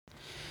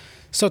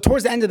So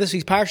towards the end of this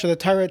week's parsha, the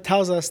Torah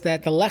tells us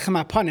that the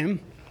lechem apanim,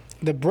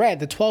 the bread,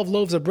 the 12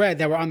 loaves of bread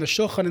that were on the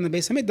shulchan in the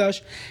Beis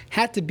Hamikdash,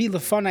 had to be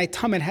lefanai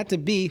tamid, had to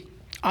be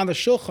on the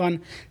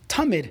shulchan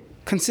tamid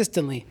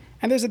consistently.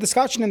 And there's a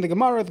discussion in the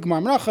Gemara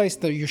Menachos,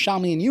 the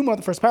Yerushalmi and Yuma,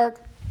 the first parak,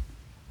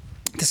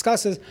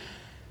 discusses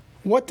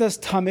what does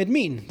tamid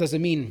mean? Does it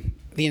mean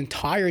the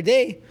entire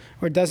day,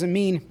 or does it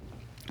mean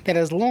that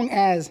as long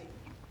as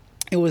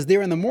it was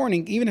there in the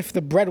morning, even if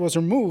the bread was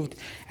removed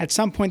at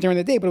some point during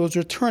the day, but it was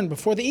returned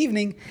before the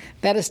evening,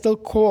 that is still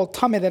called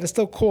tamid, that is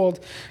still called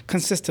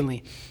consistently.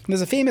 And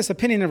there's a famous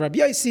opinion of Rabbi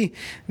Yossi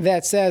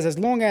that says as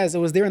long as it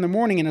was there in the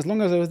morning and as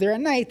long as it was there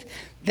at night,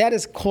 that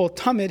is called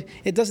tamid.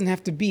 It doesn't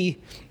have to be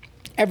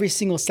every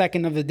single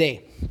second of the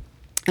day.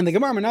 And the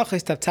Gemara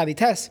Menachos Tav Tzadi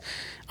Tes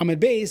Amud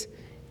Beis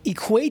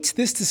equates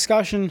this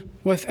discussion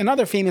with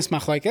another famous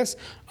machlokes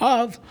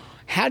of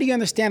how do you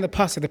understand the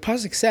pasuk? The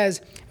pasuk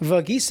says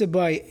v'agisa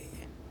by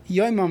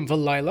Yomam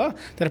v'layla,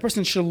 that a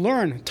person should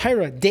learn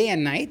Torah day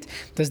and night.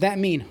 Does that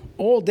mean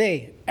all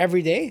day,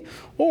 every day?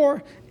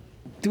 Or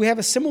do we have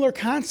a similar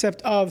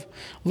concept of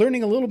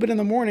learning a little bit in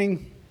the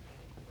morning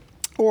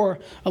or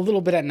a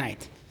little bit at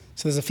night?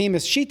 So there's a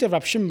famous shita of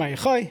Rav Shimon bar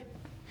Yochai,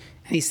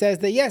 and he says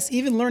that yes,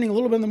 even learning a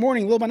little bit in the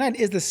morning, a little bit at night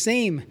is the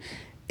same,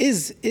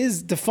 is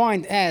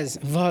defined as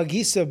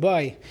v'hagisa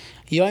by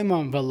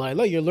Yomam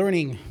v'layla. You're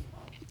learning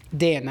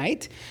day and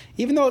night,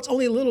 even though it's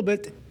only a little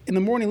bit in the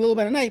morning, a little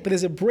bit at night, but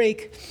there's a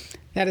break,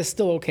 that is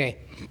still okay.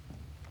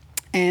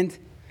 And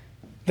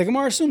the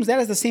Gemara assumes that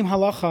is the same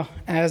halacha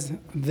as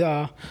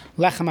the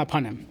lechem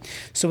apanim.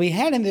 So we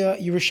had in the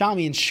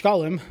Yerushalmi in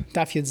Shkalim,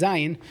 Daf Yud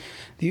Zayin,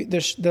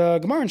 the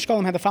Gemara in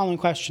Shkalim had the following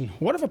question: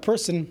 what if,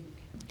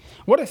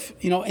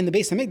 in the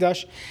Beis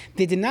Hamikdash,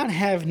 they did not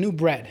have new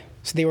bread,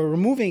 so they were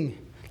removing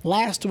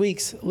last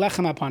week's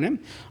lechem apanim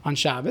on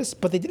Shabbos,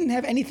 but they didn't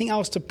have anything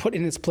else to put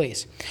in its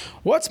place?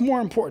 What's more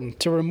important,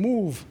 to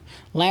remove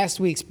last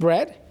week's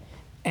bread,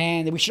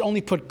 and we should only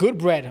put good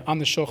bread on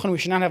the shulchan, we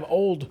should not have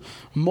old,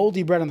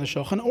 moldy bread on the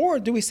shulchan, or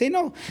do we say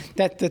no,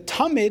 that the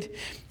tamid,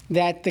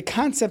 that the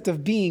concept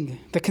of being,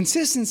 the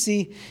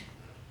consistency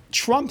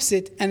trumps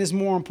it and is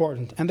more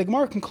important? And the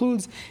Gemara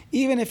concludes,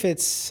 even if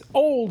it's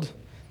old,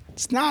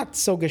 it's not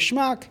so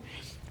geschmack,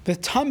 the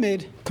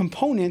tamid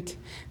component,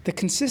 the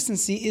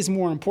consistency is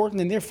more important,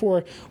 and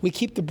therefore we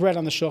keep the bread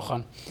on the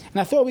shulchan. And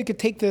I thought we could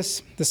take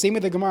this, the same way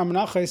the Gemara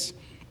Menachos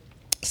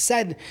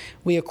said,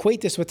 we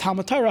equate this with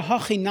Talmud Torah,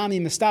 hachi nami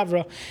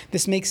mistavra.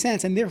 This makes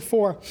sense, and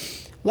therefore,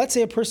 let's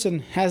say a person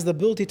has the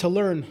ability to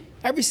learn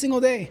every single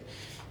day,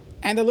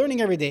 and they're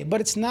learning every day, but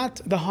it's not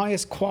the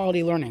highest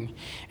quality learning.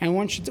 And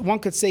one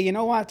could say, you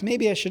know what,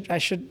 maybe I should,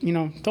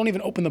 don't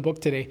even open the book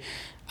today.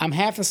 I'm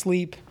half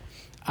asleep.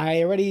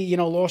 I already,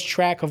 lost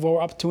track of what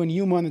we're up to in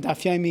Yuma and the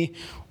Daf Yomi,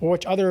 or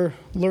which other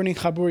learning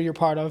chabur you're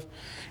part of,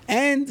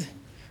 and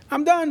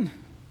I'm done.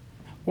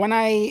 When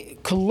I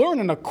could learn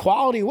in a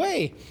quality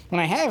way, when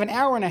I have an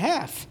hour and a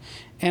half,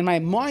 and my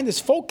mind is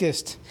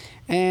focused,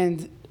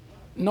 and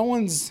no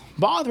one's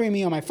bothering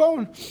me on my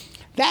phone,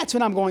 that's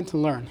when I'm going to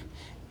learn.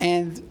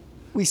 And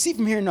we see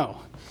from here,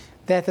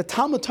 that the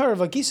Talmud Torah,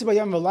 v'agisa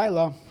b'yom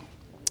v'layla,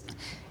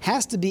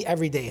 has to be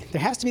every day.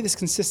 There has to be this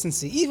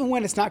consistency. Even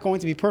when it's not going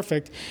to be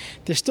perfect,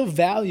 there's still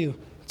value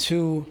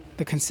to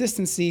the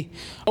consistency.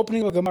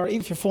 Opening a Gemara,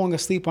 even if you're falling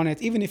asleep on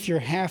it, even if you're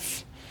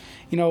half,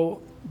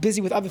 busy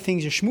with other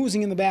things, you're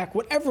schmoozing in the back,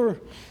 whatever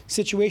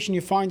situation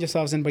you find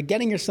yourselves in, but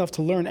getting yourself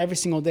to learn every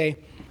single day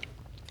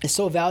is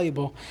so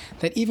valuable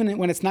that even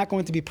when it's not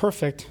going to be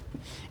perfect,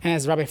 and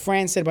as Rabbi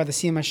Franz said by the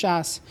Siyum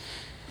HaShas,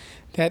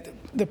 that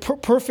the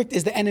perfect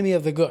is the enemy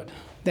of the good.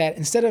 That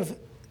instead of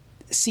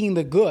seeing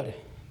the good,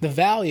 the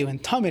value,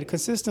 and tamid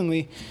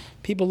consistently,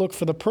 people look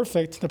for the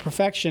perfect, the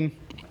perfection,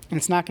 and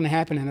it's not going to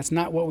happen, and that's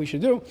not what we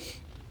should do.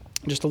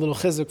 Just a little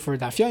chizuk for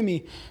Daf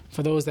Yomi,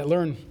 for those that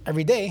learn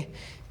every day.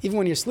 Even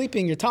when you're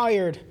sleeping, you're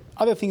tired,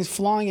 other things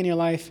flying in your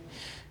life,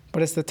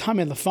 but it's the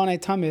tamid, lefanai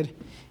tamid,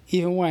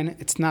 even when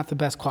it's not the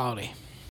best quality.